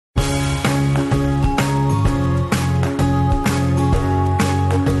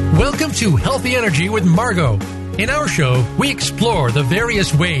Welcome to Healthy Energy with Margot. In our show, we explore the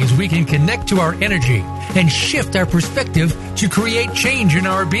various ways we can connect to our energy and shift our perspective to create change in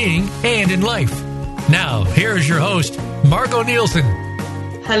our being and in life. Now, here is your host, Margot Nielsen.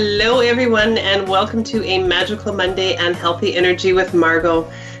 Hello, everyone, and welcome to a Magical Monday and Healthy Energy with Margot.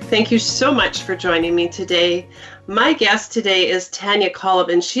 Thank you so much for joining me today. My guest today is Tanya Kolb,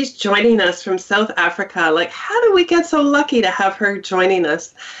 and she's joining us from South Africa. Like, how did we get so lucky to have her joining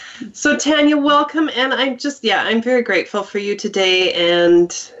us? So, Tanya, welcome, and I'm very grateful for you today,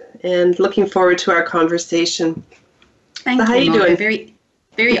 and looking forward to our conversation. Thank you. How are you doing? Very,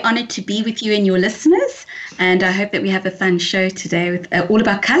 very honored to be with you and your listeners, and I hope that we have a fun show today with all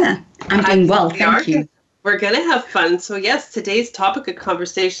about color. I'm doing well, thank you. We're going to have fun. So, yes, today's topic of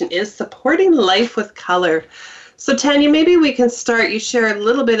conversation is supporting life with color. So, Tanya, maybe we can start. You share a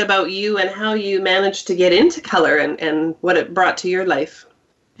little bit about you and how you managed to get into color and what it brought to your life.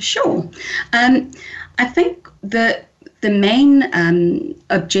 Sure. I think the main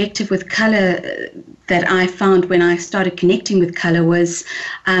objective with color that I found when I started connecting with color was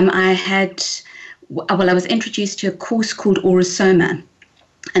I was introduced to a course called Aurosoma,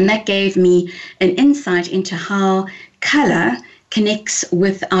 and that gave me an insight into how color connects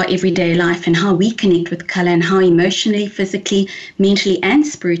with our everyday life and how we connect with color and how emotionally, physically, mentally, and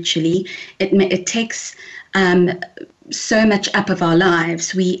spiritually it takes so much up of our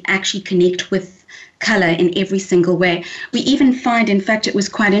lives. We actually connect with color in every single way. We even find, in fact, it was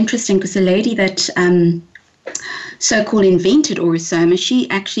quite interesting because the lady that so-called invented Aurosoma, she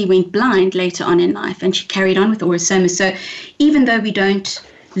actually went blind later on in life, and she carried on with Aurosoma. So even though we don't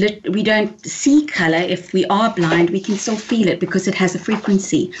see color, if we are blind, we can still feel it because it has a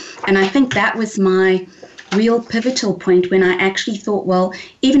frequency. And I think that was my real pivotal point when I actually thought, well,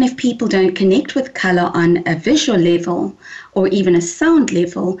 even if people don't connect with color on a visual level or even a sound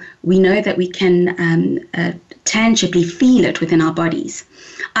level, we know that we can tangibly feel it within our bodies.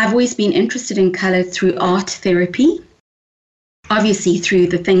 I've always been interested in color through art therapy, obviously through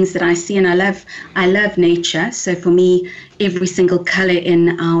the things that I see, and I love nature. So for me, every single color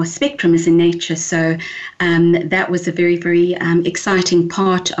in our spectrum is in nature. So that was a very, very exciting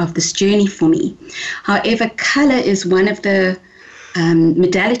part of this journey for me. However, color is one of the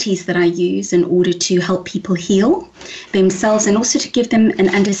modalities that I use in order to help people heal themselves and also to give them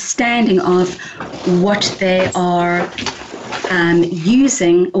an understanding of what they are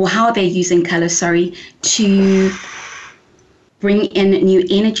using, or how they're using color, to bring in new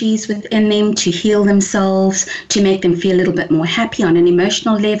energies within them, to heal themselves, to make them feel a little bit more happy on an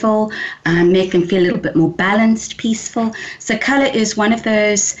emotional level, make them feel a little bit more balanced, peaceful. So color is one of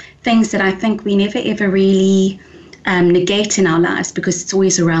those things that I think we never ever really negate in our lives because it's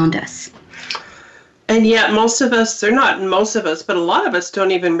always around us. And yet most of us, or not most of us, but a lot of us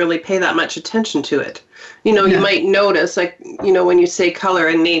don't even really pay that much attention to it. You know, you might notice, like, you know, when you say color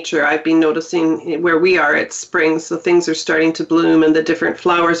in nature, I've been noticing where we are, it's spring, so things are starting to bloom and the different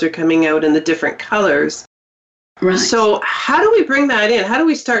flowers are coming out in the different colors. Right. So how do we bring that in? How do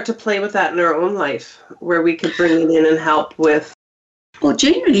we start to play with that in our own life where we could bring it in and help with? Well,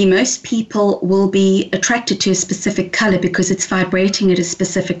 generally, most people will be attracted to a specific color because it's vibrating at a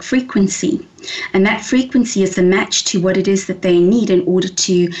specific frequency. And that frequency is a match to what it is that they need in order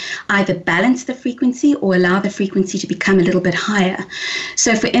to either balance the frequency or allow the frequency to become a little bit higher.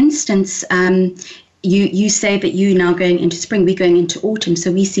 So, for instance, you say that you're now going into spring, we're going into autumn,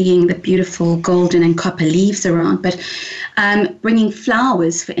 so we're seeing the beautiful golden and copper leaves around, but bringing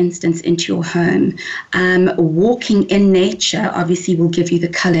flowers, for instance, into your home, walking in nature obviously will give you the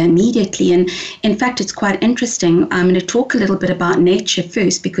color immediately. And in fact, it's quite interesting. I'm going to talk a little bit about nature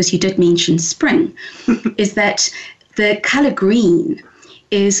first because you did mention spring, is that the color green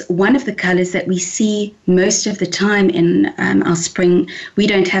is one of the colors that we see most of the time in our spring. We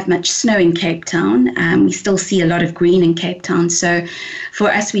don't have much snow in Cape Town. We still see a lot of green in Cape Town. So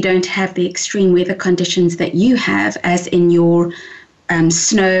for us, we don't have the extreme weather conditions that you have, as in your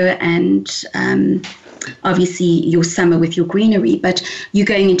snow and obviously your summer with your greenery. But you're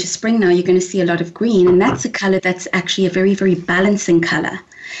going into spring now, you're going to see a lot of green. And that's a color that's actually a very, very balancing color.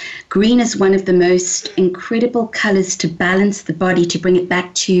 Green is one of the most incredible colors to balance the body, to bring it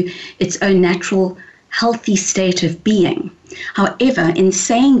back to its own natural, healthy state of being. However, in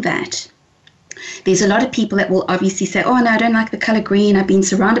saying that, there's a lot of people that will obviously say, oh, no, I don't like the color green. I've been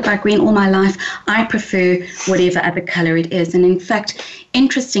surrounded by green all my life. I prefer whatever other color it is. And in fact,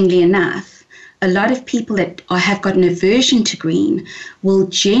 interestingly enough, a lot of people that have got an aversion to green will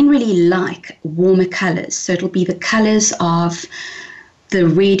generally like warmer colors. So it'll be the colors of the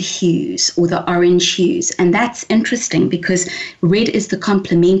red hues or the orange hues. And that's interesting because red is the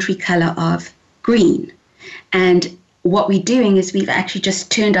complementary color of green. And what we're doing is we've actually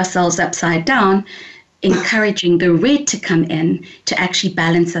just turned ourselves upside down, encouraging the red to come in to actually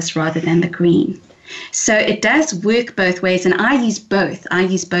balance us rather than the green. So it does work both ways, and I use both. I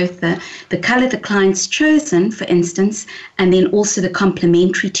use both the color the client's chosen, for instance, and then also the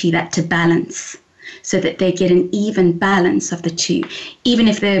complementary to that to balance, so that they get an even balance of the two, even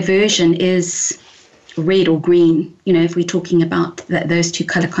if their version is red or green, if we're talking about those two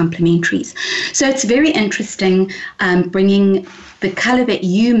color complementaries. So it's very interesting bringing the color that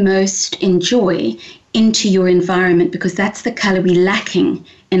you most enjoy into your environment, because that's the color we're lacking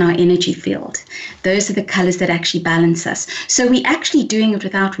in our energy field. Those are the colors that actually balance us. So we're actually doing it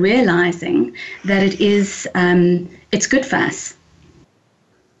without realizing that it's good for us.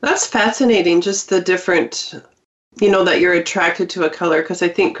 That's fascinating, just the different, that you're attracted to a color, because I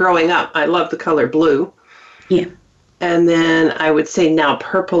think growing up, I love the color blue. Yeah. And then I would say now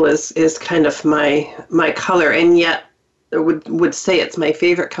purple is kind of my color, and yet I would say it's my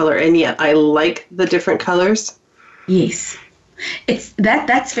favorite color, and yet I like the different colors. Yes.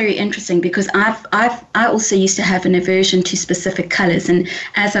 That's very interesting, because I also used to have an aversion to specific colors, and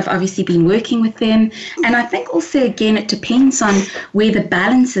as I've obviously been working with them, and I think also again it depends on where the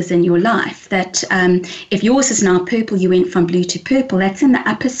balance is in your life. That if yours is now purple, you went from blue to purple, that's in the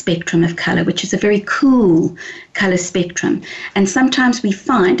upper spectrum of color, which is a very cool color spectrum. And sometimes we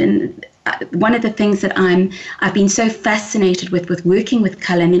find, and one of the things that I've been so fascinated with working with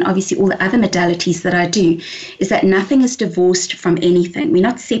color, and then obviously all the other modalities that I do, is that nothing is divorced from anything. We're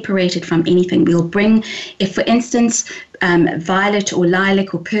not separated from anything. We'll bring, if for instance, violet or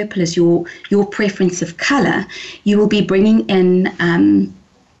lilac or purple is your preference of color, you will be bringing in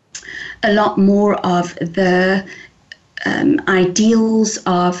a lot more of the ideals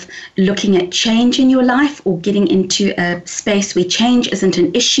of looking at change in your life, or getting into a space where change isn't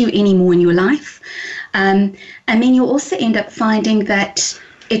an issue anymore in your life. And then you'll also end up finding that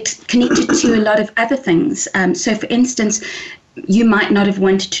it's connected to a lot of other things. So for instance, you might not have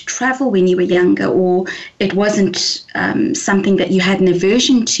wanted to travel when you were younger, or it wasn't something that you had an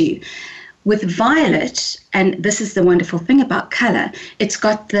aversion to. With violet, and this is the wonderful thing about color, it's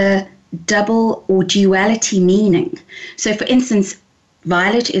got the double or duality meaning. So for instance,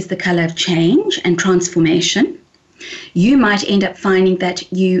 violet is the color of change and transformation. You might end up finding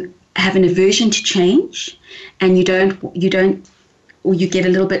that you have an aversion to change, and you don't, or you get a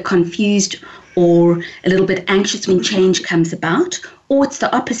little bit confused or a little bit anxious when change comes about. Or it's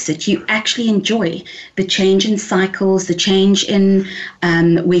the opposite. You actually enjoy the change in cycles, the change in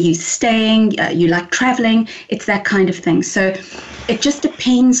where you're staying, you like traveling. It's that kind of thing. So it just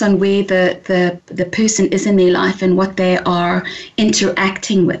depends on where the person is in their life and what they are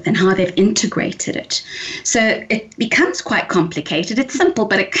interacting with and how they've integrated it. So it becomes quite complicated. It's simple,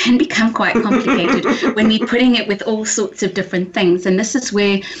 but it can become quite complicated when we're putting it with all sorts of different things. And this is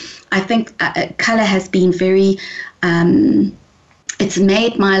where I think color has been very... it's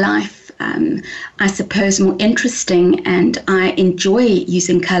made my life, I suppose, more interesting, and I enjoy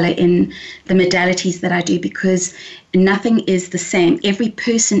using color in the modalities that I do, because nothing is the same. Every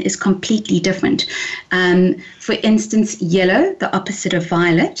person is completely different. For instance, yellow, the opposite of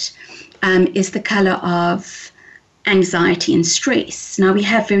violet, is the color of anxiety and stress. Now, we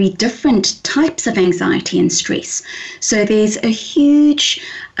have very different types of anxiety and stress. So there's a huge...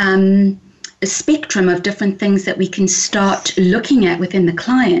 a spectrum of different things that we can start looking at within the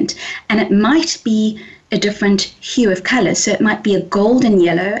client, and it might be a different hue of color. So it might be a golden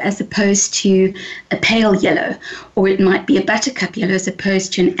yellow as opposed to a pale yellow, or it might be a buttercup yellow as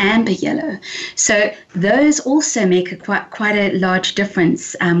opposed to an amber yellow. So those also make quite a large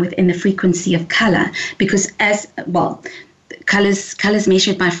difference within the frequency of color, because colors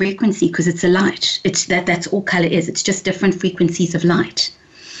measured by frequency, because it's a light. That's all color is. It's just different frequencies of light.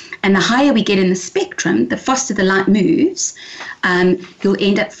 And the higher we get in the spectrum, the faster the light moves, you'll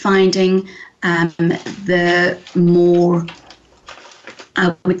end up finding the more,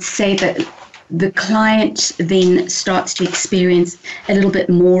 I would say that the client then starts to experience a little bit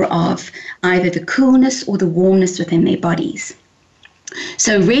more of either the coolness or the warmness within their bodies.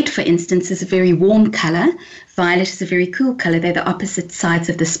 So red, for instance, is a very warm color. Violet is a very cool color. They're the opposite sides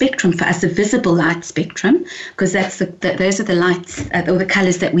of the spectrum for us, the visible light spectrum, because those are the lights or the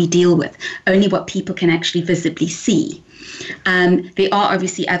colors that we deal with, only what people can actually visibly see. There are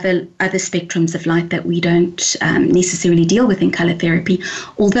obviously other spectrums of light that we don't necessarily deal with in color therapy,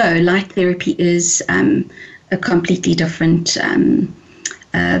 although light therapy is a completely different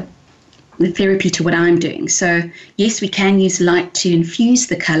the therapy to what I'm doing. So yes, we can use light to infuse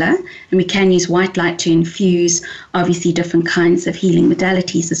the color, and we can use white light to infuse obviously different kinds of healing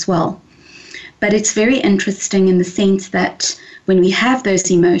modalities as well. But it's very interesting in the sense that when we have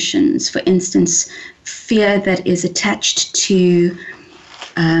those emotions, for instance, fear that is attached to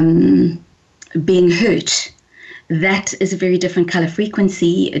being hurt, that is a very different color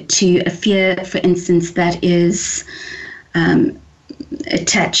frequency to a fear, for instance, that is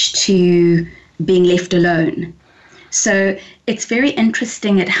attached to being left alone. So it's very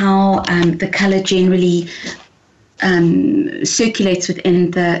interesting at how the color generally circulates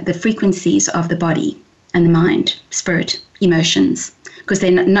within the frequencies of the body and the mind, spirit, emotions, because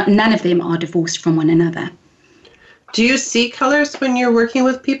none of them are divorced from one another. Do you see colors when you're working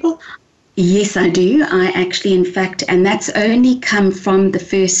with people? Yes, I do. I actually, in fact, and that's only come from the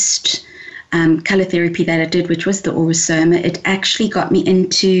first color therapy that I did, which was the Aurosoma. It actually got me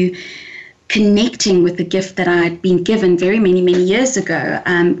into connecting with the gift that I had been given very many years ago,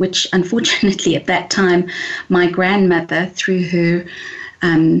 which unfortunately at that time, my grandmother, through her,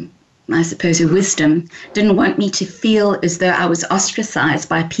 I suppose her wisdom, didn't want me to feel as though I was ostracized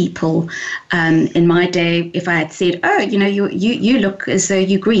by people. In my day, if I had said, oh, you look as though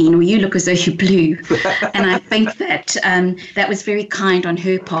you're green, or you look as though you're blue. And I think that that was very kind on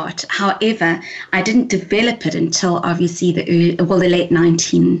her part. However, I didn't develop it until obviously the late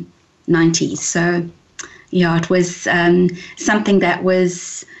 1990s. So, yeah, it was something that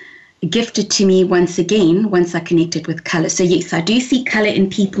was gifted to me once I connected with color. So yes, I do see color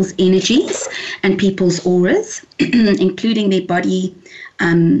in people's energies and people's auras, including their body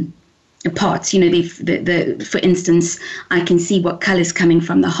parts. For instance, I can see what color is coming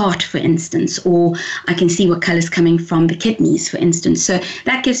from the heart, for instance, or I can see what color is coming from the kidneys, for instance. So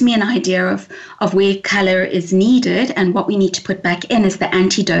that gives me an idea of where color is needed and what we need to put back in as the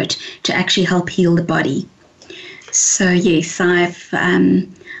antidote to actually help heal the body. So yes,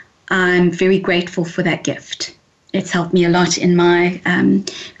 I'm very grateful for that gift. It's helped me a lot in my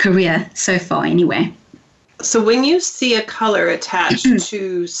career so far anyway. So when you see a color attached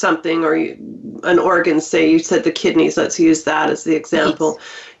to something or an organ, say you said the kidneys, let's use that as the example,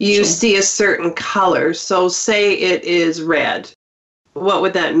 yes. You see a certain color. So say it is red. What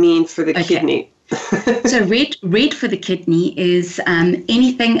would that mean for the kidney? So red for the kidney is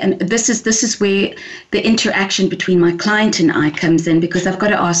anything, and this is where the interaction between my client and I comes in, because I've got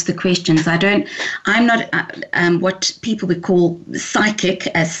to ask the questions. I'm not what people would call psychic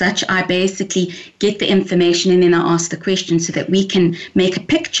as such. I basically get the information and then I ask the questions so that we can make a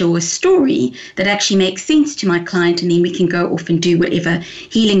picture or a story that actually makes sense to my client, and then we can go off and do whatever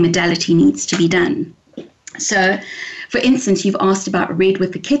healing modality needs to be done. So, for instance, you've asked about red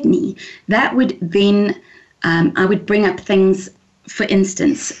with the kidney. That would then, I would bring up things, for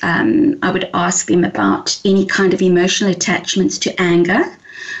instance, I would ask them about any kind of emotional attachments to anger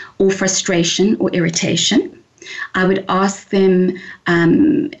or frustration or irritation. I would ask them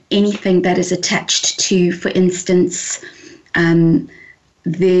anything that is attached to, for instance,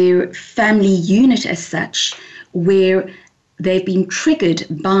 their family unit as such, where they've been triggered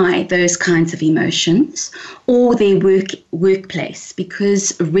by those kinds of emotions, or their workplace,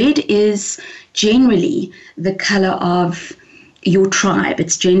 because red is generally the color of your tribe.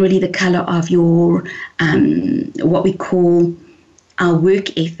 It's generally the color of your, what we call our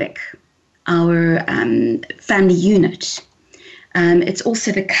work ethic, our family unit. It's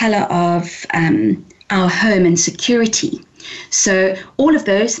also the color of our home and security. So all of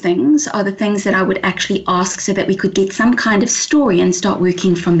those things are the things that I would actually ask so that we could get some kind of story and start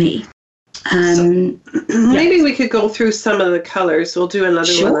working from there. Maybe we could go through some of the colors. We'll do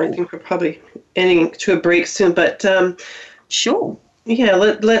another one. I think we're probably ending to a break soon, but sure. Yeah,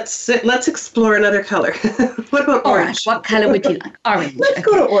 let's explore another color. What about orange? All right, what color would you like? Orange. Let's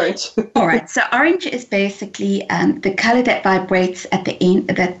go to orange. All right, so orange is basically the color that vibrates at the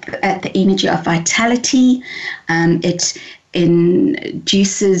energy of vitality. It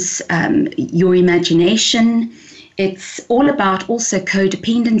induces your imagination. It's all about also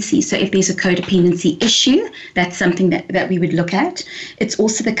codependency. So if there's a codependency issue, that's something that we would look at. It's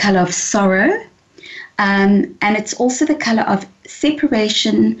also the color of sorrow. And it's also the color of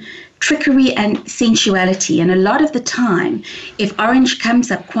separation, trickery, and sensuality. And a lot of the time, if orange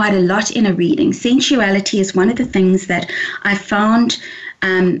comes up quite a lot in a reading, sensuality is one of the things that I found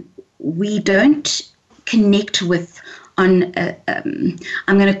we don't connect with on,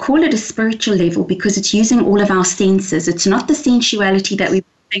 I'm going to call it a spiritual level, because it's using all of our senses. It's not the sensuality that we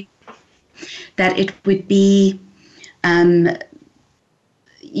think that it would be, the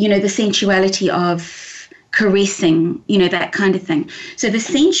sensuality of caressing, that kind of thing. So the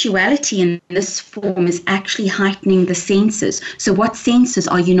sensuality in this form is actually heightening the senses. So what senses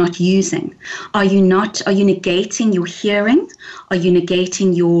are you not using? Are you negating your hearing? Are you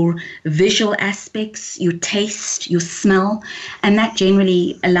negating your visual aspects, your taste, your smell? And that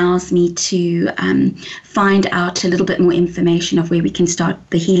generally allows me to find out a little bit more information of where we can start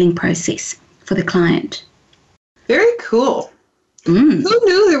the healing process for the client. Very cool. Who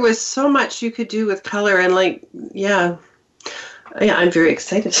knew there was so much you could do with color? And I'm very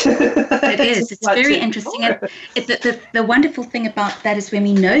excited. It is. It's very interesting. And the wonderful thing about that is when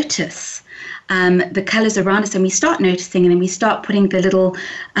we notice the colors around us, and we start noticing, and then we start putting the little,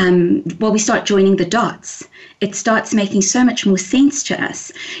 we start joining the dots. It starts making so much more sense to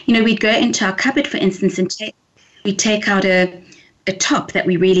us. We'd go into our cupboard, for instance, and we take out a top that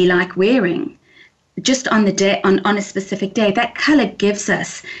we really like wearing. Just on the day, on a specific day, that color gives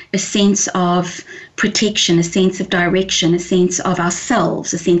us a sense of protection, a sense of direction, a sense of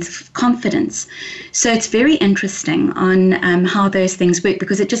ourselves, a sense of confidence. So it's very interesting on how those things work,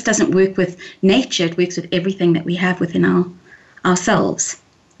 because it just doesn't work with nature. It works with everything that we have within ourselves,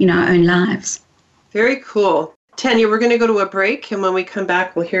 our own lives. Very cool. Tanya, we're going to go to a break, and when we come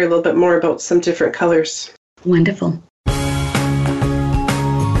back, we'll hear a little bit more about some different colors. Wonderful.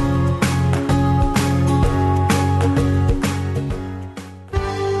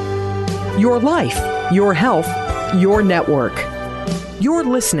 Your life, your health, your network. You're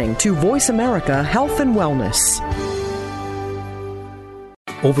listening to Voice America Health and Wellness.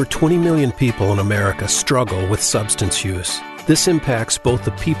 Over 20 million people in America struggle with substance use. This impacts both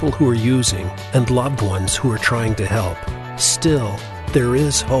the people who are using and loved ones who are trying to help. Still, there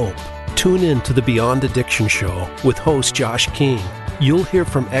is hope. Tune in to the Beyond Addiction Show with host Josh King. You'll hear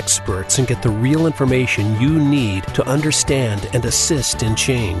from experts and get the real information you need to understand and assist in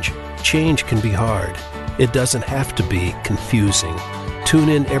change. Change can be hard. It doesn't have to be confusing. Tune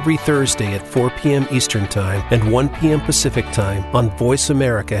in every Thursday at 4 p.m. Eastern Time and 1 p.m. Pacific Time on Voice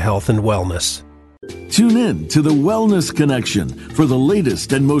America Health and Wellness. Tune in to The Wellness Connection for the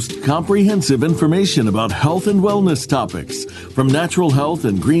latest and most comprehensive information about health and wellness topics, from natural health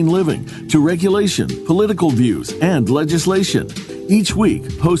and green living to regulation, political views, and legislation. Each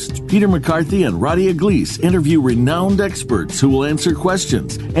week, hosts Peter McCarthy and Radia Gleese interview renowned experts who will answer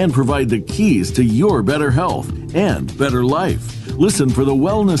questions and provide the keys to your better health and better life. Listen for The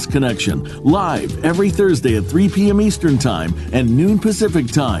Wellness Connection live every Thursday at 3 p.m. Eastern Time and noon Pacific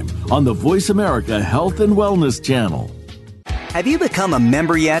Time on the Voice America Health and Wellness channel. Have you become a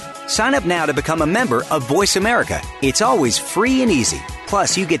member yet? Sign up now to become a member of Voice America. It's always free and easy.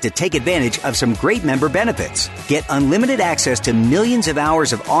 Plus, you get to take advantage of some great member benefits. Get unlimited access to millions of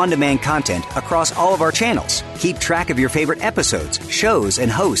hours of on-demand content across all of our channels. Keep track of your favorite episodes, shows, and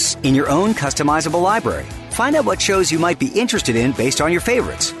hosts in your own customizable library. Find out what shows you might be interested in based on your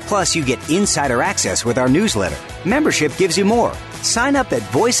favorites. Plus, you get insider access with our newsletter. Membership gives you more. Sign up at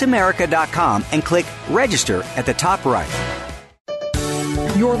voiceamerica.com and click register at the top right.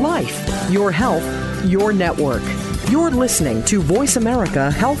 Your life, your health, your network. You're listening to Voice America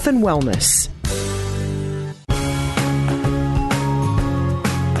Health and Wellness.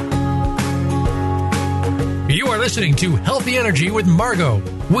 You are listening to Healthy Energy with Margo.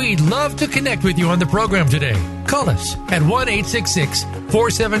 We'd love to connect with you on the program today. Call us at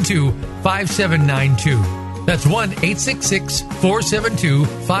 1-866-472-5792. That's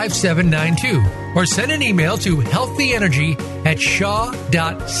 1-866-472-5792. Or send an email to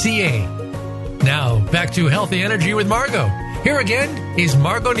healthyenergy@shaw.ca. Now, back to Healthy Energy with Margo. Here again is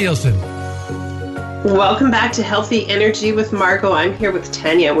Margo Nielsen. Welcome back to Healthy Energy with Margo. I'm here with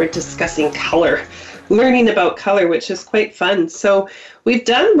Tanya. We're discussing color, learning about color, which is quite fun. So we've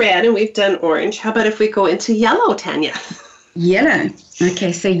done red and we've done orange. How about if we go into yellow, Tanya? Yellow.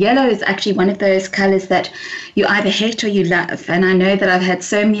 Okay, so yellow is actually one of those colors that you either hate or you love. And I know that I've had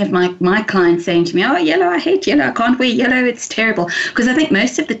so many of my clients saying to me, oh, yellow, I hate yellow. I can't wear yellow. It's terrible. Because I think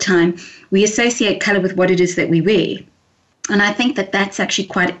most of the time we associate color with what it is that we wear. And I think that that's actually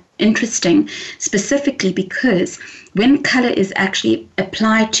quite interesting, specifically because when color is actually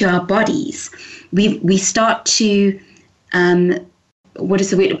applied to our bodies, we start to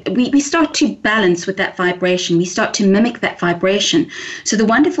we start to balance with that vibration. We start to mimic that vibration. So the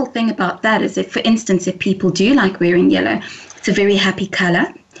wonderful thing about that is if, for instance, if people do like wearing yellow, it's a very happy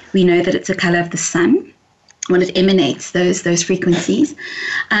color. We know that it's a color of the sun. Well, it emanates those frequencies.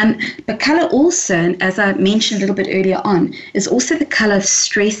 But color also, as I mentioned a little bit earlier on, is also the color of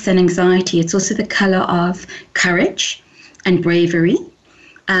stress and anxiety. It's also the color of courage and bravery.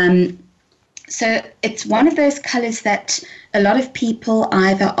 So it's one of those colors that a lot of people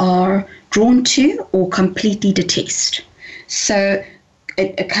either are drawn to or completely detest. So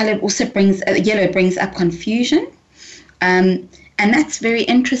a color also yellow brings up confusion. And that's very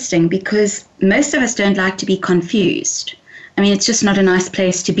interesting because most of us don't like to be confused. I mean, it's just not a nice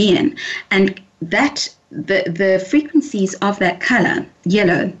place to be in. And that the frequencies of that color,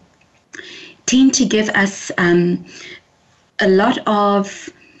 yellow, tend to give us a lot of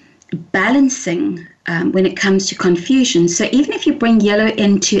balancing when it comes to confusion. So even if you bring yellow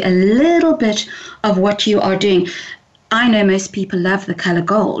into a little bit of what you are doing, I know most people love the color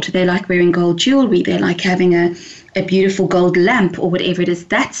gold. They like wearing gold jewelry. They like having a beautiful gold lamp or whatever it is.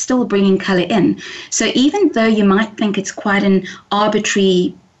 That's still bringing color in. So even though you might think it's quite an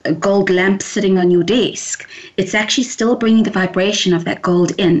arbitrary gold lamp sitting on your desk, it's actually still bringing the vibration of that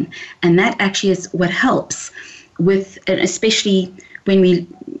gold in. And that actually is what helps with, especially when we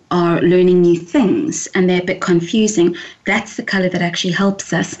are learning new things and they're a bit confusing, that's the color that actually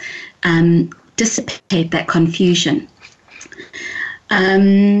helps us dissipate that confusion.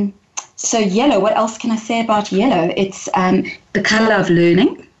 So yellow, what else can I say about yellow? It's the color of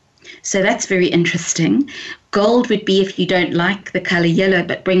learning. So that's very interesting. Gold would be if you don't like the color yellow,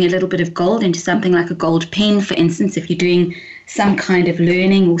 but bring a little bit of gold into something like a gold pen, for instance, if you're doing some kind of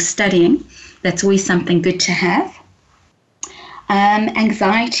learning or studying. That's always something good to have.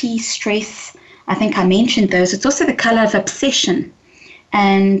 Anxiety, stress, I think I mentioned those. It's also the color of obsession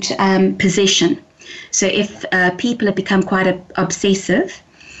and possession. So if people have become quite obsessive,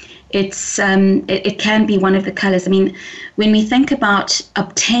 it can be one of the colors. I mean, when we think about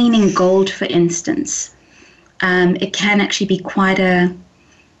obtaining gold, for instance, it can actually be quite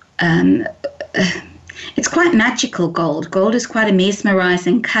it's quite magical gold. Gold is quite a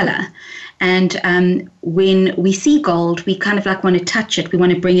mesmerizing color. And when we see gold, we kind of like want to touch it. We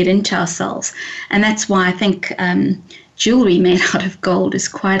want to bring it into ourselves. And that's why I think jewelry made out of gold is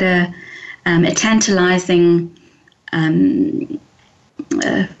quite a tantalizing,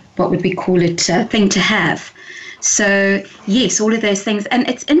 what would we call it, thing to have. So, yes, all of those things. And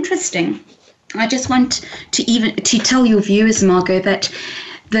it's interesting. I just want to tell your viewers, Margot, that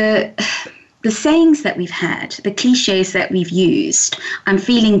the sayings that we've had, the cliches that we've used, I'm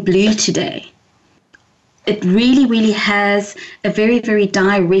feeling blue today, it really, really has a very, very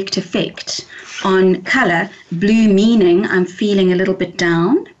direct effect on color. Blue meaning I'm feeling a little bit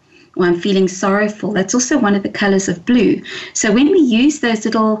down or I'm feeling sorrowful. That's also one of the colors of blue. So when we use those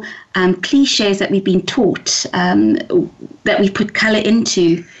little cliches that we've been taught, that we put color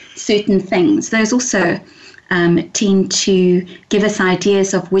into certain things, those also tend to give us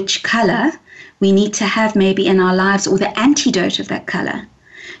ideas of which color we need to have maybe in our lives, or the antidote of that color.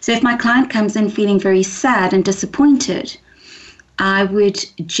 So if my client comes in feeling very sad and disappointed, I would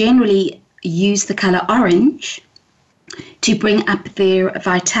generally use the color orange to bring up their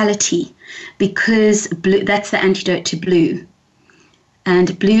vitality, because blue, that's the antidote to blue.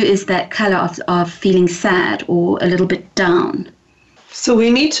 And blue is that color of feeling sad or a little bit down. So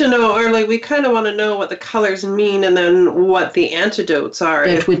we need to know, or like we kind of want to know what the colors mean and then what the antidotes are.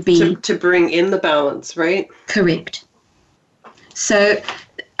 That would be to bring in the balance, right? Correct. So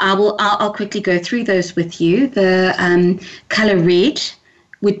I'll quickly go through those with you. The color red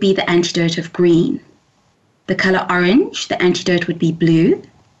would be the antidote of green. The color orange, the antidote would be blue,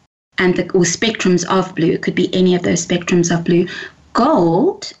 and or spectrums of blue. It could be any of those spectrums of blue.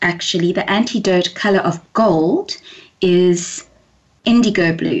 Gold, actually, the antidote color of gold is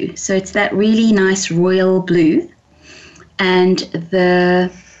indigo blue. So it's that really nice royal blue. And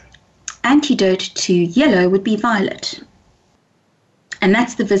the antidote to yellow would be violet. And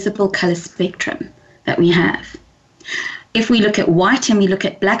that's the visible color spectrum that we have. If we look at white and we look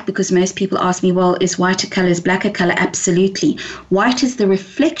at black, because most people ask me, well, is white a color, is black a color? Absolutely. White is the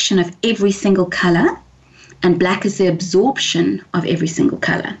reflection of every single color, and black is the absorption of every single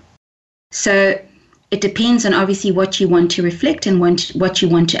color. So it depends on obviously what you want to reflect and what you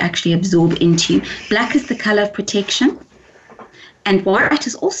want to actually absorb into. Black is the color of protection, and white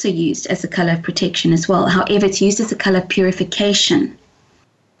is also used as a color of protection as well. However, it's used as a color of purification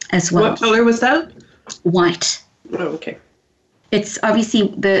as well. What color was that? White. Oh, okay. It's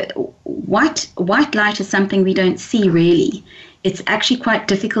obviously the white light is something we don't see really. It's actually quite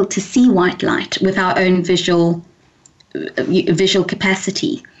difficult to see white light with our own visual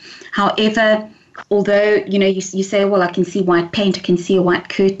capacity. However, although, you say, well, I can see white paint, I can see a white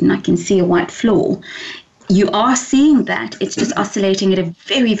curtain, I can see a white floor, you are seeing that. It's just oscillating at a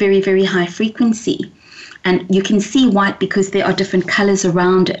very, very, very high frequency. And you can see white because there are different colors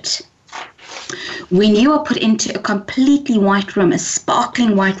around it. When you are put into a completely white room, a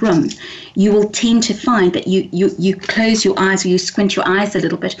sparkling white room, you will tend to find that you close your eyes or you squint your eyes a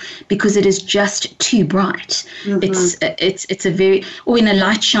little bit because it is just too bright. It's a very, or when a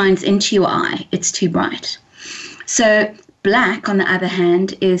light shines into your eye, it's too bright. So black, on the other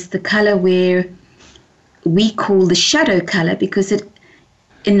hand, is the color where we call the shadow color because it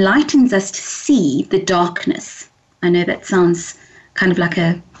enlightens us to see the darkness. I know that sounds kind of like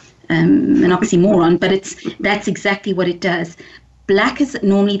an oxymoron, but that's exactly what it does. Black is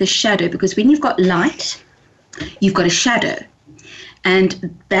normally the shadow because when you've got light, you've got a shadow.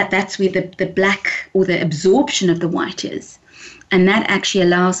 And that's where the black or the absorption of the white is. And that actually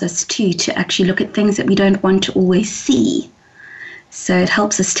allows us to actually look at things that we don't want to always see. So it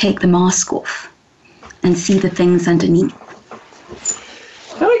helps us take the mask off and see the things underneath.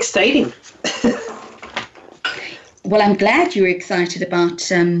 How exciting. Well, I'm glad you're excited about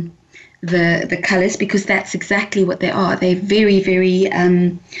the colours because that's exactly what they are. They're very, very,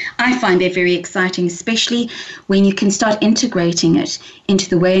 I find they're very exciting, especially when you can start integrating it into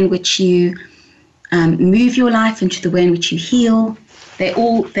the way in which you move your life, into the way in which you heal. They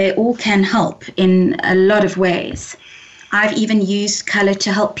all can help in a lot of ways. I've even used colour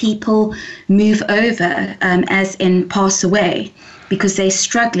to help people move over, as in pass away, because they're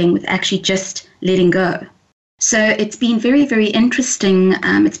struggling with actually just letting go. So it's been very, very interesting.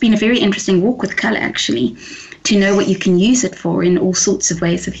 It's been a very interesting walk with colour, actually, to know what you can use it for in all sorts of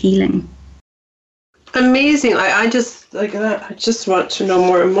ways of healing. Amazing. I just want to know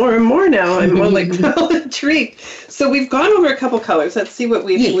more and more and more now. I'm more like well intrigued. So we've gone over a couple colors. Let's see what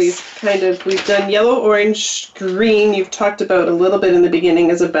we've done yellow, orange, green. You've talked about a little bit in the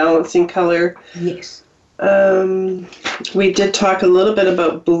beginning as a balancing color. Yes. We did talk a little bit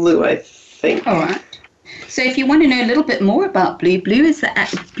about blue, I think. All right. So if you want to know a little bit more about blue, blue is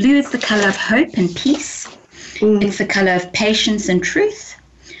the color of hope and peace. It's the color of patience and truth.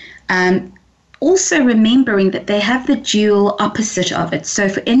 Also remembering that they have the dual opposite of it. So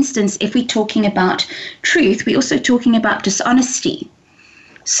for instance, if we're talking about truth, we're also talking about dishonesty.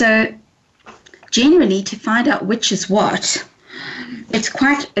 So generally, to find out which is what, it's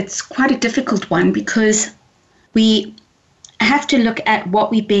quite a difficult one because we have to look at what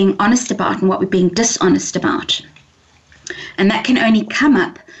we're being honest about and what we're being dishonest about. And that can only come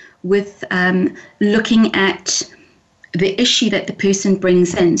up with looking at the issue that the person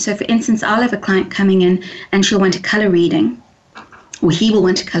brings in. So for instance, I'll have a client coming in and she'll want a color reading, or he will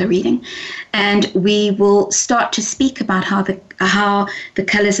want a color reading, and we will start to speak about how the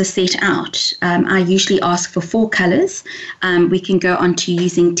colors are set out. I usually ask for 4 colors. We can go on to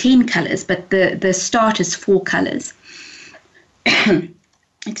using 10 colors, but the start is 4 colors.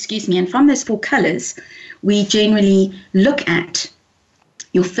 Excuse me. And from those 4 colors, we generally look at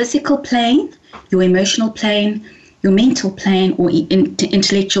your physical plane, your emotional plane, your mental plane or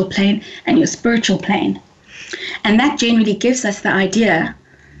intellectual plane, and your spiritual plane. And that generally gives us the idea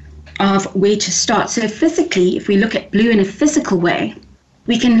of where to start. So physically, if we look at blue in a physical way,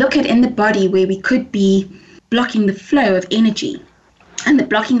 we can look at in the body where we could be blocking the flow of energy. And the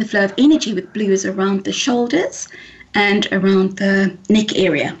blocking the flow of energy with blue is around the shoulders and around the neck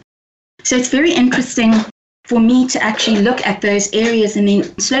area. So it's very interesting for me to actually look at those areas and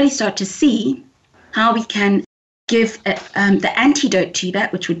then slowly start to see how we can give the antidote to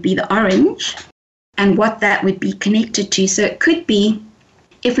that, which would be the orange, and what that would be connected to. So it could be,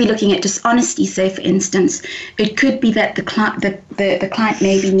 if we're looking at dishonesty, say for instance, it could be that the client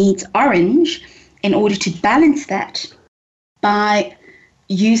maybe needs orange in order to balance that by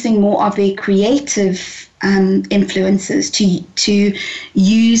using more of their creative influences, to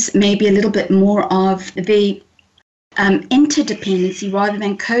use maybe a little bit more of the interdependency rather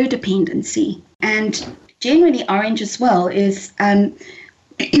than codependency. And generally orange as well is,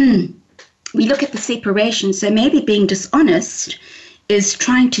 we look at the separation. So maybe being dishonest is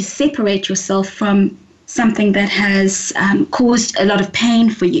trying to separate yourself from something that has caused a lot of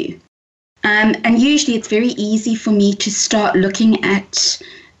pain for you. And usually it's very easy for me to start looking at,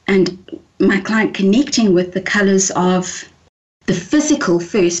 and my client connecting with the colors of the physical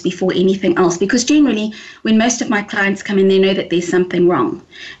first before anything else. Because generally, when most of my clients come in, they know that there's something wrong.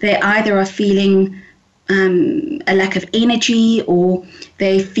 They either are feeling a lack of energy, or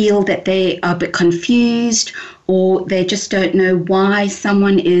they feel that they are a bit confused, or they just don't know why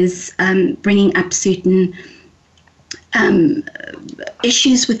someone is bringing up certain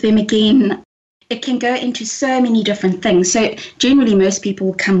issues with them again. It can go into so many different things. So generally, most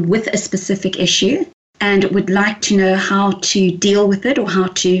people come with a specific issue and would like to know how to deal with it or how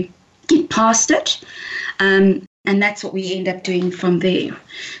to get past it. And that's what we end up doing from there.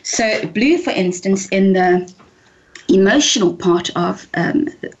 So blue, for instance, in the emotional part of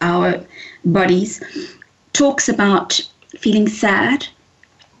our bodies, talks about feeling sad,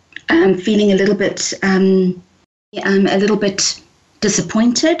 feeling a little bit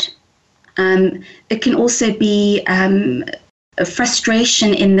disappointed. It can also be a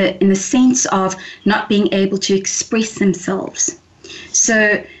frustration in the sense of not being able to express themselves.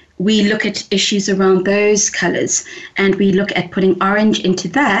 So we look at issues around those colors, and we look at putting orange into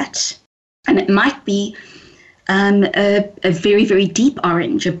that, and it might be a very, very deep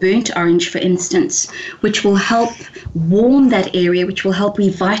orange, a burnt orange, for instance, which will help warm that area, which will help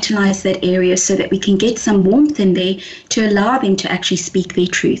revitalize that area so that we can get some warmth in there to allow them to actually speak their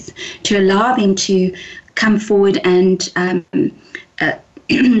truth, to allow them to come forward and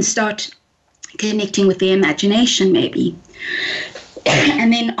start connecting with their imagination, maybe.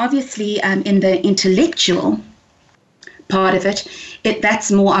 And then obviously in the intellectual part of it,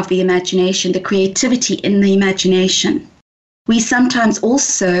 that's more of the imagination, the creativity in the imagination. We sometimes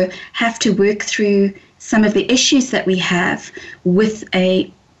also have to work through some of the issues that we have with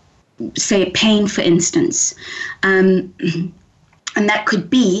a pain, for instance. And that could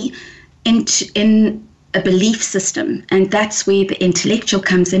be in a belief system, and that's where the intellectual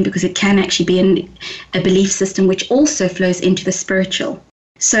comes in, because it can actually be in a belief system which also flows into the spiritual.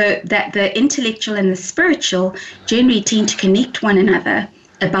 So that the intellectual and the spiritual generally tend to connect one another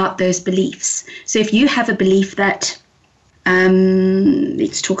about those beliefs. So if you have a belief that,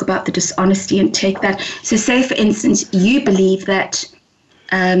 let's talk about the dishonesty and take that. So say, for instance, you believe that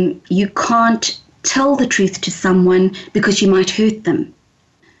you can't tell the truth to someone because you might hurt them.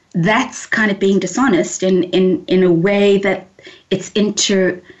 That's kind of being dishonest in a way that it's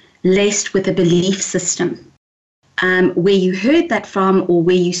interlaced with a belief system. Where you heard that from, or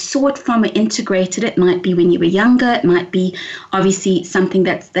where you saw it from or integrated it, might be when you were younger. It might be obviously something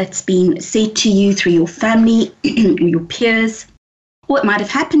that's been said to you through your family or your peers. Or it might have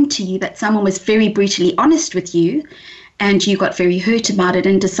happened to you that someone was very brutally honest with you and you got very hurt about it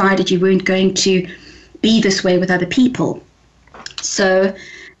and decided you weren't going to be this way with other people. So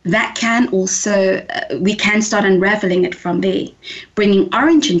that can also, we can start unraveling it from there. Bringing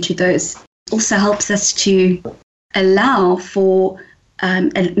orange into those also helps us to allow for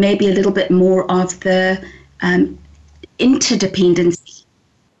maybe a little bit more of the interdependency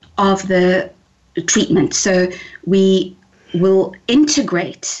of the treatment. So we will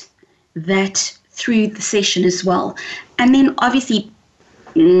integrate that through the session as well. And then obviously,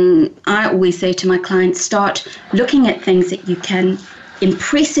 I always say to my clients, start looking at things that you can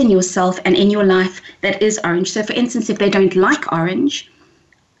impress in yourself and in your life that is orange. So for instance, if they don't like orange,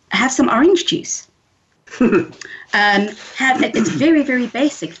 have some orange juice. It's very, very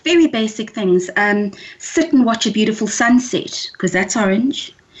basic things. Sit and watch a beautiful sunset, because that's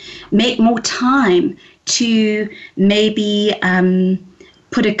orange. Make more time to maybe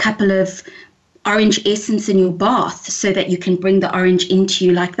put a couple of orange essence in your bath so that you can bring the orange into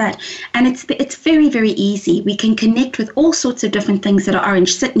you like that. And it's very, very easy. We can connect with all sorts of different things that are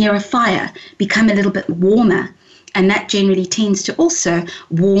orange. Sit near a fire, become a little bit warmer, and that generally tends to also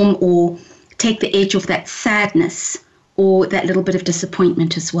warm or take the edge off that sadness or that little bit of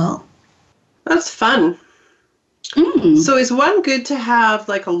disappointment as well. That's fun. So is one good to have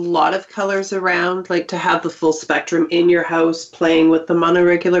like a lot of colors around, like to have the full spectrum in your house playing with them on a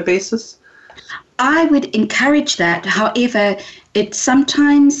regular basis? I would encourage that. However, it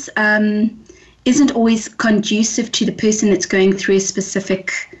sometimes isn't always conducive to the person that's going through a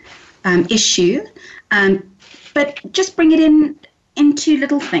specific issue. But just bring it into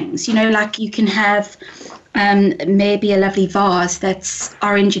little things, like you can have maybe a lovely vase that's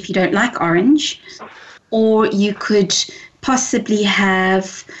orange if you don't like orange, or you could possibly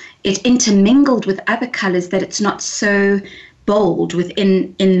have it intermingled with other colors that it's not so bold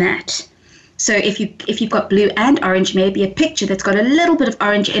within that. So if you've got blue and orange, maybe a picture that's got a little bit of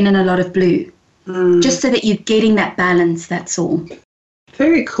orange in and a lot of blue, just so that you're getting that balance, that's all.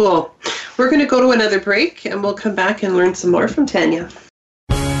 Very cool. We're going to go to another break, and we'll come back and learn some more from Tanya.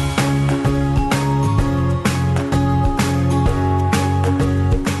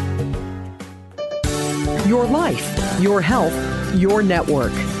 Your life, your health, your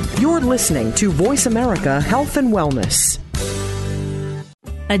network. You're listening to Voice America Health and Wellness.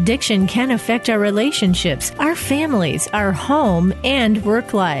 Addiction can affect our relationships, our families, our home, and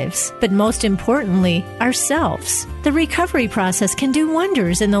work lives, but most importantly, ourselves. The recovery process can do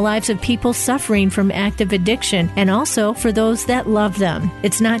wonders in the lives of people suffering from active addiction and also for those that love them.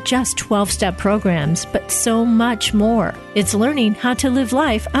 It's not just 12-step programs, but so much more. It's learning how to live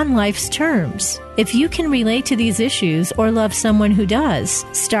life on life's terms. If you can relate to these issues or love someone who does,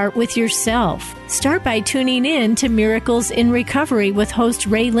 start with yourself. Start by tuning in to Miracles in Recovery with host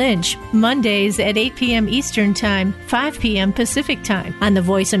Ray Lynch, Mondays at 8 p.m. Eastern Time, 5 p.m. Pacific Time on the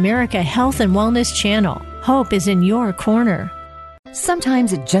Voice America Health and Wellness Channel. Hope is in your corner.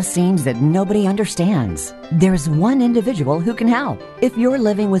 Sometimes it just seems that nobody understands. There's one individual who can help. If you're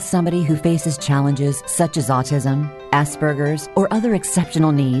living with somebody who faces challenges such as autism, Asperger's, or other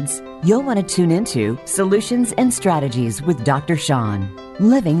exceptional needs, you'll want to tune into Solutions and Strategies with Dr. Sean,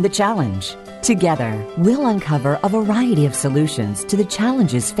 Living the Challenge. Together, we'll uncover a variety of solutions to the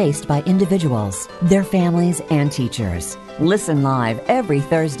challenges faced by individuals, their families, and teachers. Listen live every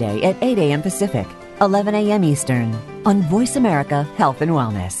Thursday at 8 a.m. Pacific, 11 a.m. Eastern, on Voice America Health and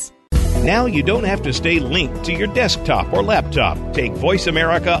Wellness. Now you don't have to stay linked to your desktop or laptop. Take Voice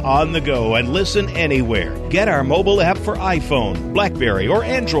America on the go and listen anywhere. Get our mobile app for iPhone, BlackBerry, or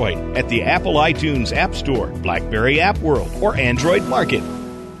Android at the Apple iTunes App Store, BlackBerry App World, or Android Market.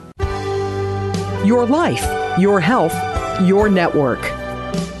 Your life, your health, your network.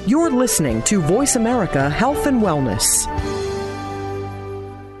 You're listening to Voice America Health and Wellness.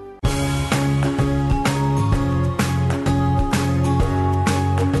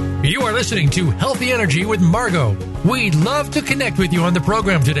 You are listening to Healthy Energy with Margo. We'd love to connect with you on the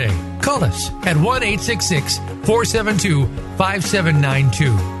program today. Call us at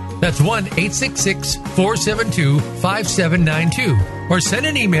 1-866-472-5792. That's 1-866-472-5792. Or send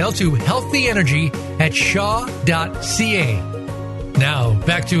an email to healthyenergy@shaw.ca. Now,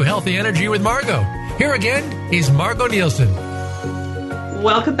 back to Healthy Energy with Margo. Here again is Margo Nielsen.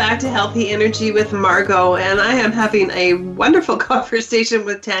 Welcome back to Healthy Energy with Margo, and I am having a wonderful conversation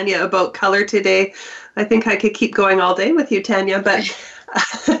with Tanya about color today. I think I could keep going all day with you, Tanya, but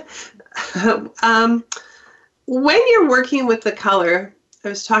when you're working with the color, I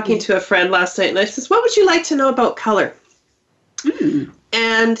was talking to a friend last night, and I said, what would you like to know about color?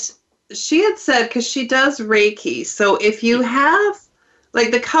 And she had said, because she does Reiki, so if you have,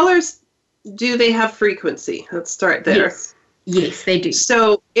 like the colors, do they have frequency? Let's start there. Yes, they do.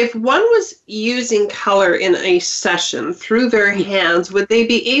 So if one was using color in a session through their hands, would they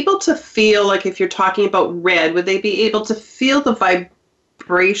be able to feel, like if you're talking about red, would they be able to feel the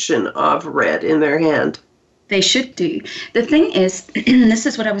vibration of red in their hand? They should do. The thing is, this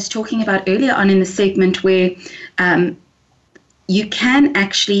is what I was talking about earlier on in the segment where you can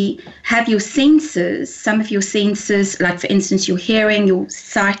actually have your senses, some of your senses, like for instance, your hearing, your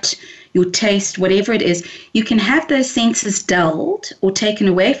sight, your taste, whatever it is, you can have those senses dulled or taken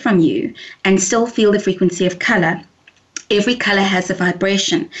away from you and still feel the frequency of color. Every color has a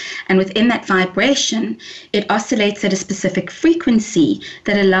vibration, and within that vibration, it oscillates at a specific frequency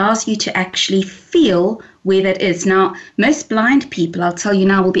that allows you to actually feel where that is. Now, most blind people, I'll tell you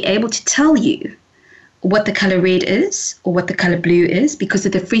now, will be able to tell you what the color red is or what the color blue is because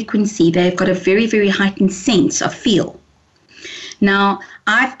of the frequency. They've got a very, very heightened sense of feel. Now,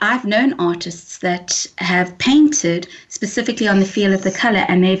 I've known artists that have painted specifically on the feel of the color,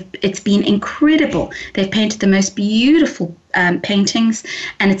 and it's been incredible. They've painted the most beautiful paintings,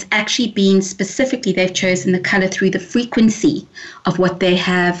 and it's actually been specifically, they've chosen the color through the frequency of what they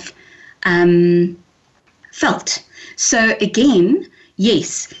have felt. So again,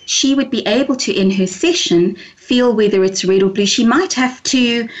 yes, she would be able to, in her session, feel whether it's red or blue. She might have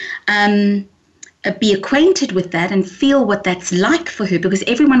to be acquainted with that and feel what that's like for her, because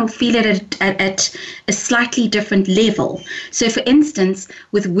everyone will feel it at a slightly different level. So for instance,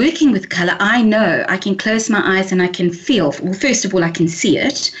 with working with color, I know I can close my eyes and I can feel, well, first of all, I can see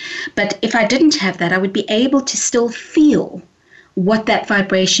it, but if I didn't have that, I would be able to still feel what that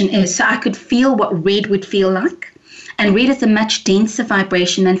vibration is. So I could feel what red would feel like, and red is a much denser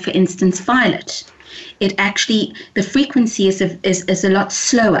vibration than, for instance, violet. It actually, the frequency is a lot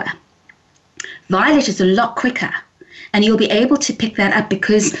slower. Violet is a lot quicker, and you'll be able to pick that up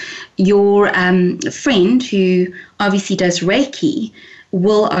because your friend, who obviously does Reiki,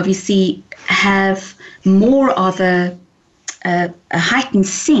 will obviously have more of a heightened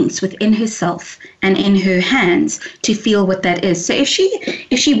sense within herself and in her hands to feel what that is. So if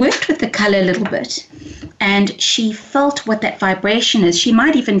she worked with the color a little bit and she felt what that vibration is, she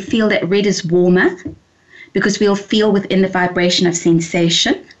might even feel that red is warmer, because we'll feel within the vibration of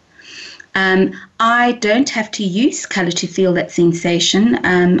sensation. I don't have to use color to feel that sensation.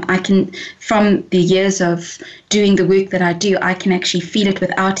 I can, from the years of doing the work that I do, I can actually feel it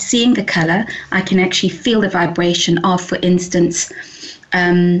without seeing the color. I can actually feel the vibration of, for instance,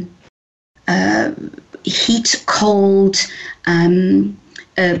 heat, cold,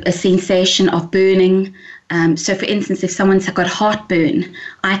 a sensation of burning. So, for instance, if someone's got heartburn,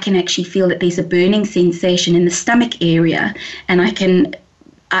 I can actually feel that there's a burning sensation in the stomach area, and I can,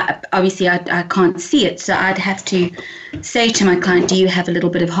 obviously, I can't see it. So I'd have to say to my client, do you have a little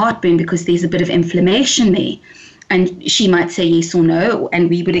bit of heartburn because there's a bit of inflammation there? And she might say yes or no, and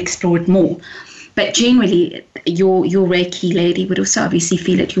we would explore it more. But generally, your Reiki lady would also obviously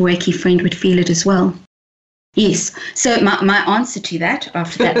feel it. Your Reiki friend would feel it as well. Yes. So my answer to that,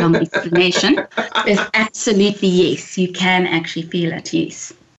 after that long explanation, is absolutely yes. You can actually feel it,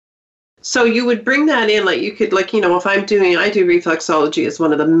 yes. So you would bring that in, like you could, like, if I do reflexology as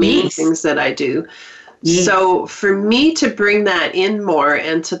one of the main things that I do. Yes. So for me to bring that in more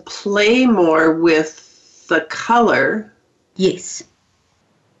and to play more with the color. Yes.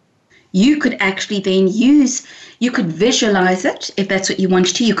 You could actually then you could visualize it if that's what you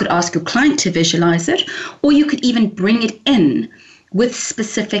wanted to. You could ask your client to visualize it, or you could even bring it in with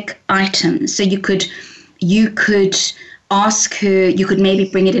specific items. So you could ask her, you could maybe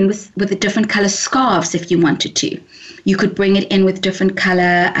bring it in with a different color scarves if you wanted to. You could bring it in with different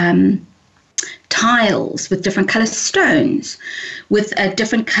color tiles, with different color stones, with a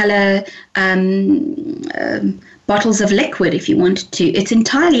different color bottles of liquid if you wanted to. It's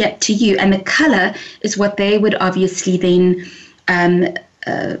entirely up to you. And the color is what they would obviously then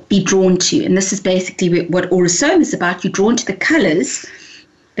be drawn to. And this is basically what Aurosoma is about. You're drawn to the colors.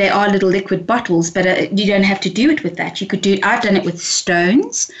 They are little liquid bottles, but you don't have to do it with that. You could do it. I've done it with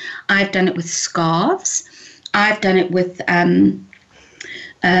stones. I've done it with scarves. I've done it with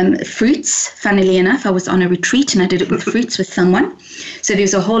fruits. Funnily enough, I was on a retreat and I did it with fruits with someone. So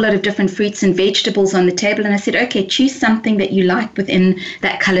there's a whole lot of different fruits and vegetables on the table, and I said, okay, choose something that you like within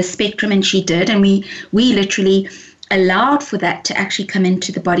that color spectrum, and she did, and we literally allowed for that to actually come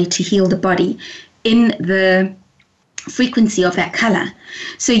into the body, to heal the body in the frequency of that color.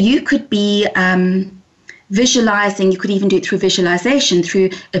 So you could be visualizing, you could even do it through visualization, through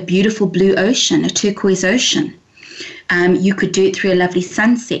a beautiful blue ocean, a turquoise ocean. You could do it through a lovely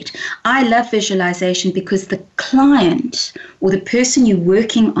sunset. I love visualization because the client or the person you're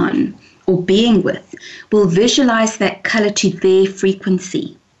working on or being with will visualize that color to their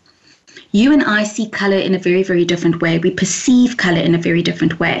frequency. You and I see color in a very, very different way. We perceive color in a very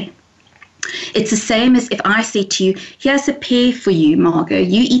different way. It's the same as if I say to you, here's a pear for you, Margot.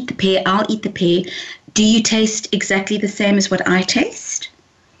 You eat the pear, I'll eat the pear. Do you taste exactly the same as what I taste?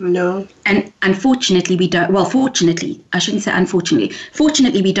 No. And unfortunately we don't. Well, fortunately, I shouldn't say unfortunately.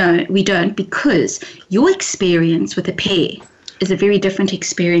 Fortunately we don't, because your experience with a pear is a very different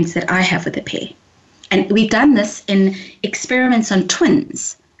experience that I have with a pear. And we've done this in experiments on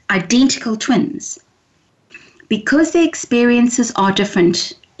twins, identical twins. Because their experiences are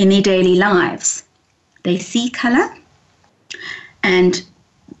different in their daily lives, they see color and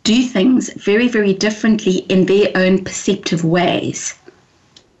do things very, very differently in their own perceptive ways.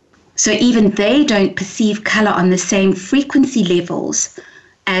 So even they don't perceive color on the same frequency levels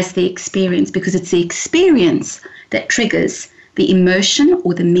as the experience, because it's the experience that triggers the emotion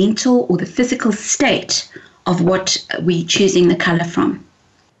or the mental or the physical state of what we're choosing the color from,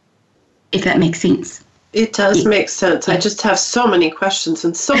 if that makes sense. It does make sense. I just have so many questions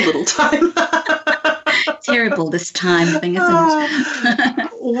and so little time. Terrible this time, isn't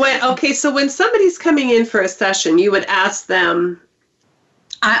it? Okay, so when somebody's coming in for a session, you would ask them...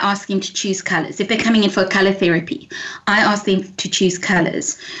 I ask them to choose colors. If they're coming in for color therapy, I ask them to choose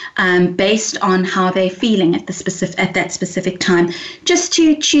colors based on how they're feeling at that specific time, just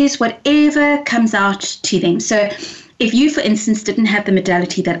to choose whatever comes out to them. So if you, for instance, didn't have the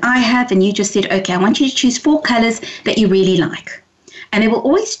modality that I have, and you just said, okay, I want you to choose 4 colors that you really like. And they will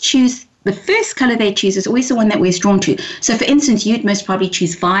always choose, the first color they choose is always the one that we're drawn to. So for instance, you'd most probably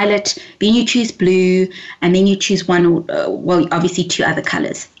choose violet, then you choose blue, and then you choose one, or obviously 2 other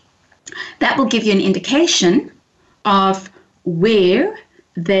colors. That will give you an indication of where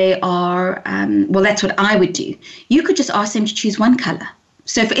they are. Well, that's what I would do. You could just ask them to choose 1 color.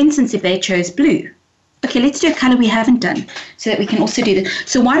 So for instance, if they chose blue, okay, let's do a color we haven't done so that we can also do this.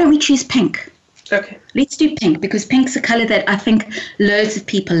 So why don't we choose pink? Okay. Let's do pink, because pink's a color that I think loads of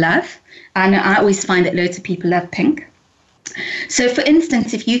people love. And I always find that loads of people love pink. So for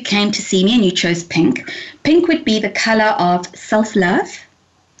instance, if you came to see me and you chose pink, pink would be the color of self-love.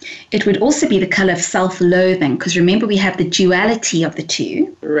 It would also be the color of self-loathing, because remember, we have the duality of the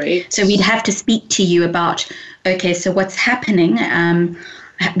two. Right. So we'd have to speak to you about, okay, so what's happening,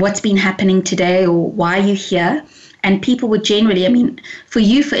 what's been happening today, or why are you here? And people would generally, I mean, for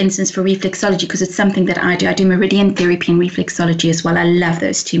you, for instance, for reflexology, because it's something that I do meridian therapy and reflexology as well. I love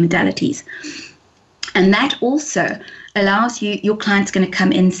those two modalities. And that also allows your client's going to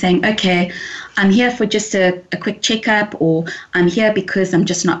come in saying, okay, I'm here for just a quick checkup, or I'm here because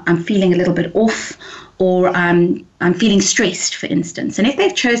I'm feeling a little bit off, or I'm feeling stressed, for instance. And if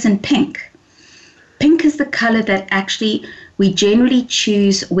they've chosen pink is the color that actually we generally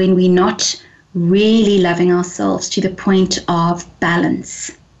choose when we're not really loving ourselves to the point of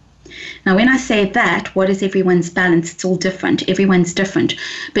balance. Now, when I say that, what is everyone's balance? It's all different. Everyone's different.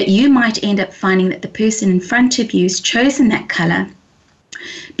 But you might end up finding that the person in front of you has chosen that color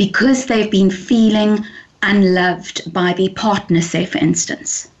because they've been feeling unloved by their partner, say, for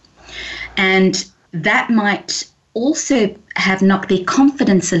instance. And that might also have knocked their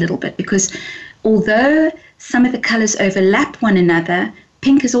confidence a little bit, because although some of the colors overlap one another,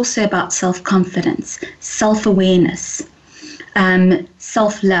 pink is also about self-confidence, self-awareness,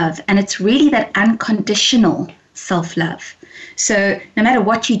 self-love, and it's really that unconditional self-love. So no matter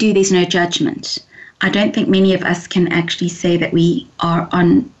what you do, there's no judgment. I don't think many of us can actually say that we are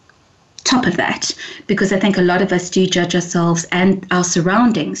on top of that, because I think a lot of us do judge ourselves and our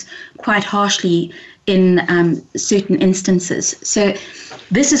surroundings quite harshly in certain instances. So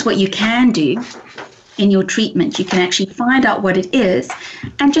this is what you can do in your treatment. You can actually find out what it is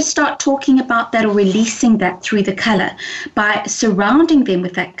and just start talking about that, or releasing that through the color. By surrounding them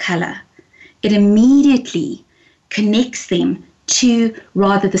with that color, it immediately connects them to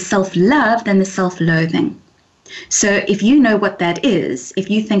rather the self-love than the self-loathing. So if you know what that is, if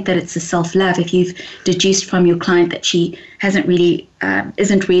you think that it's the self-love, if you've deduced from your client that she isn't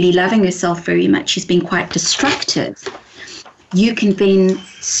really loving herself very much, she's been quite destructive, you can then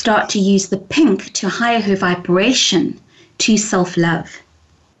start to use the pink to higher her vibration to self-love.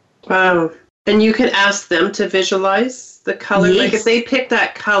 Wow. And you could ask them to visualize the color. Yes. Like if they pick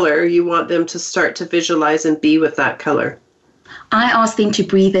that color, you want them to start to visualize and be with that color. I ask them to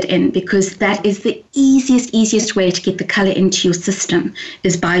breathe it in, because that is the easiest way to get the color into your system,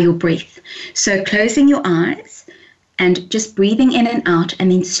 is by your breath. So closing your eyes and just breathing in and out,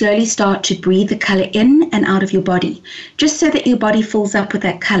 and then slowly start to breathe the color in and out of your body, just so that your body fills up with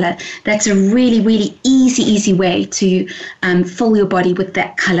that color. That's a really easy way to fill your body with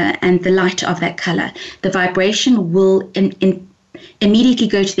that color and the light of that color. The vibration will immediately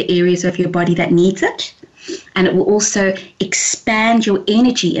go to the areas of your body that needs it, and it will also expand your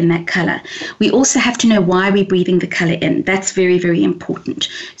energy in that color. We also have to know why we're breathing the color in. That's very important.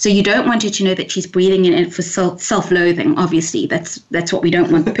 So you don't want her to know that she's breathing in it for self-loathing. Obviously, that's what we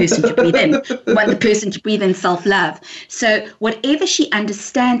don't want the person to breathe in. We want the person to breathe in self-love. So whatever she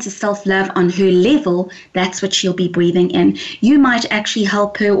understands as self-love on her level, that's what she'll be breathing in. You might actually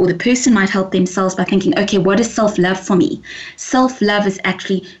help her, or the person might help themselves by thinking, okay, what is self-love for me? Self-love is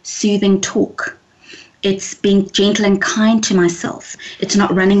actually soothing talk. It's being gentle and kind to myself. It's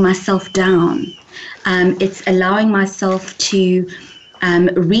not running myself down. It's allowing myself to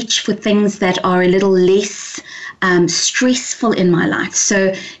reach for things that are a little less stressful in my life.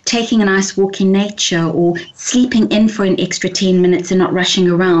 So taking a nice walk in nature, or sleeping in for an extra 10 minutes and not rushing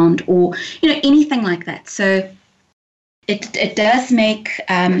around, or anything like that. So it does make,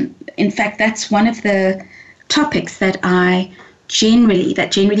 in fact, that's one of the topics that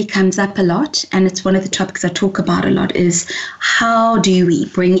generally comes up a lot, and it's one of the topics I talk about a lot, is how do we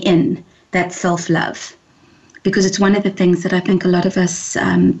bring in that self-love? Because it's one of the things that I think a lot of us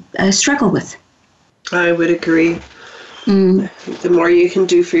struggle with. I would agree. The more you can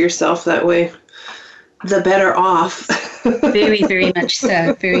do for yourself that way, the better off. Very much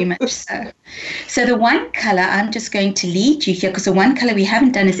so. Very much so. So the one color I'm just going to lead you here, because the one color we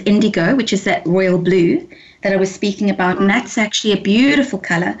haven't done is indigo, which is that royal blue that I was speaking about. And that's actually a beautiful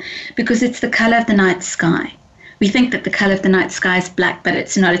color, because it's the color of the night sky. We think that the color of the night sky is black, but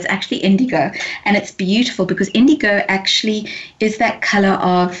it's not. It's actually indigo. And it's beautiful because indigo actually is that color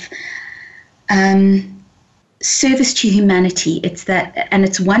of service to humanity. It's that, and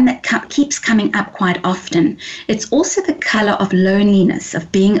it's one that keeps coming up quite often. It's also the color of loneliness,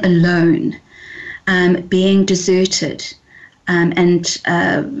 of being alone, being deserted, and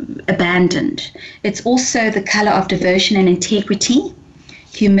abandoned. It's also the color of devotion and integrity,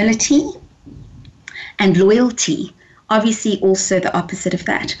 humility, and loyalty obviously also the opposite of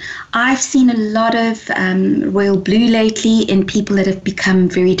that. I've seen a lot of royal blue lately in people that have become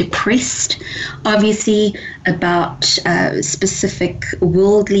very depressed, obviously about specific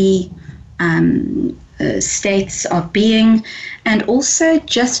worldly states of being, and also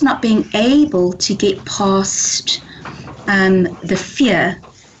just not being able to get past the fear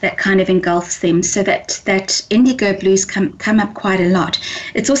that kind of engulfs them. So that indigo blues come up quite a lot.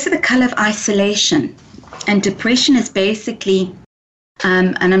 It's also the color of isolation. And depression is basically,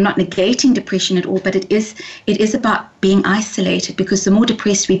 and I'm not negating depression at all, but it is about being isolated, because the more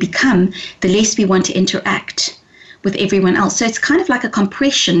depressed we become, the less we want to interact with everyone else. So it's kind of like a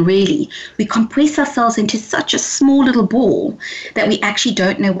compression, really. We compress ourselves into such a small little ball that we actually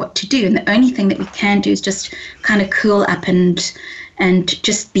don't know what to do. And the only thing that we can do is just kind of curl up and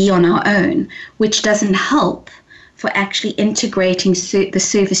just be on our own, which doesn't help for actually integrating the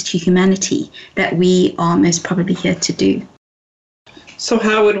service to humanity that we are most probably here to do. So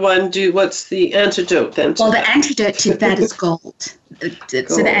how would one do, what's the antidote then? Well, the antidote to that is gold.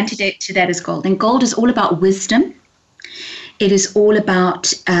 So the antidote to that is gold. And gold is all about wisdom. It is all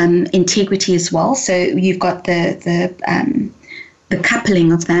about integrity as well. So you've got the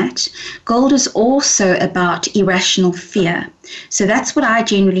coupling of that. Gold is also about irrational fear. So that's what I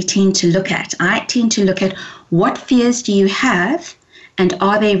generally tend to look at. I tend to look at what fears do you have, and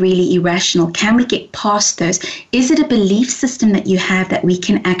are they really irrational? Can we get past those? Is it a belief system that you have that we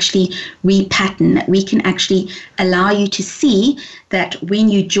can actually repattern, that we can actually allow you to see that when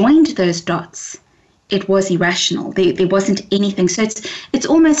you joined those dots, it was irrational. There wasn't anything. So it's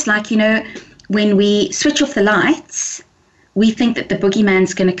almost like, when we switch off the lights, we think that the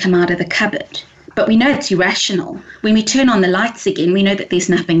boogeyman's going to come out of the cupboard. But we know it's irrational. When we turn on the lights again, we know that there's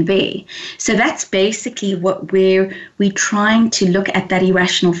nothing there. So that's basically where we're trying to look at that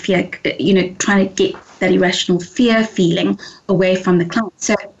irrational fear, trying to get that irrational fear feeling away from the client.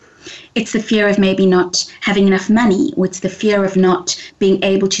 So it's the fear of maybe not having enough money, or it's the fear of not being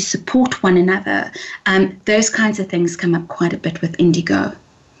able to support one another. Those kinds of things come up quite a bit with indigo.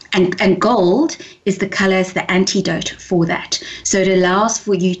 And gold is the color as the antidote for that. So it allows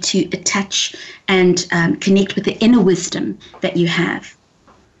for you to attach and connect with the inner wisdom that you have.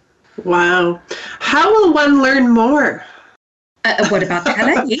 Wow. How will one learn more? What about the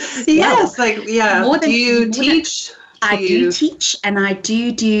color? Yes. Yes, well, do you teach? I do teach, and I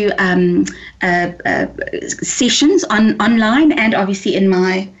do sessions online, and obviously in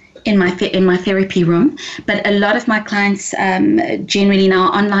my therapy room. But a lot of my clients generally now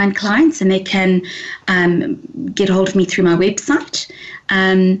are online clients, and they can get hold of me through my website.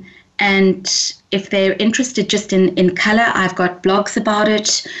 And if they're interested just in color, I've got blogs about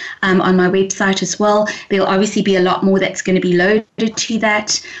it on my website as well. There'll obviously be a lot more that's going to be loaded to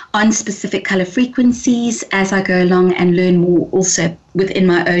that on specific color frequencies as I go along, and learn more also within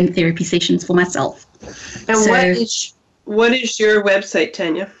my own therapy sessions for myself. And what is your website,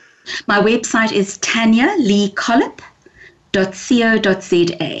 Tanya? My website is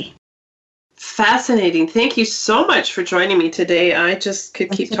tanyaleecollip.co.za. Fascinating. Thank you so much for joining me today. I just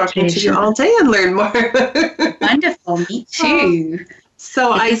could keep talking to you all day and learn more. Wonderful. Me too.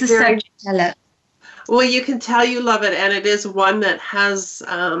 So it is a subject I love. Well, you can tell you love it, and it is one that has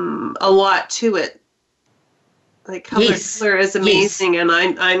a lot to it. Like color is amazing, and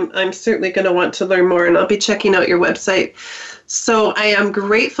I'm certainly going to want to learn more, and I'll be checking out your website. So I am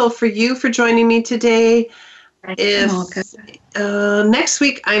grateful for you for joining me today. Next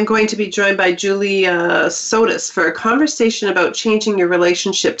week, I'm going to be joined by Julie Sotis for a conversation about changing your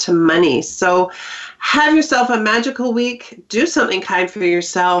relationship to money. So have yourself a magical week. Do something kind for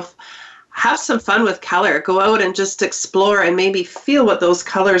yourself. Have some fun with color. Go out and just explore and maybe feel what those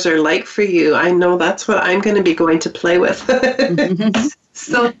colors are like for you. I know that's what I'm going to be going to play with.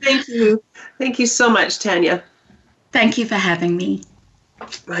 So thank you. Thank you so much, Tanya. Thank you for having me.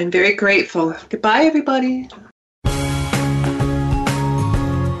 I'm very grateful. Goodbye, everybody.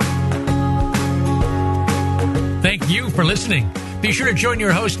 Thank you for listening. Be sure to join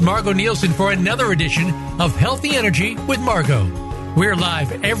your host, Margot Nielsen, for another edition of Healthy Energy with Margot. We're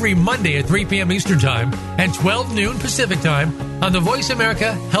live every Monday at 3 p.m. Eastern Time and 12 noon Pacific Time on the Voice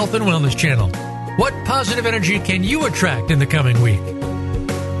America Health and Wellness Channel. What positive energy can you attract in the coming week?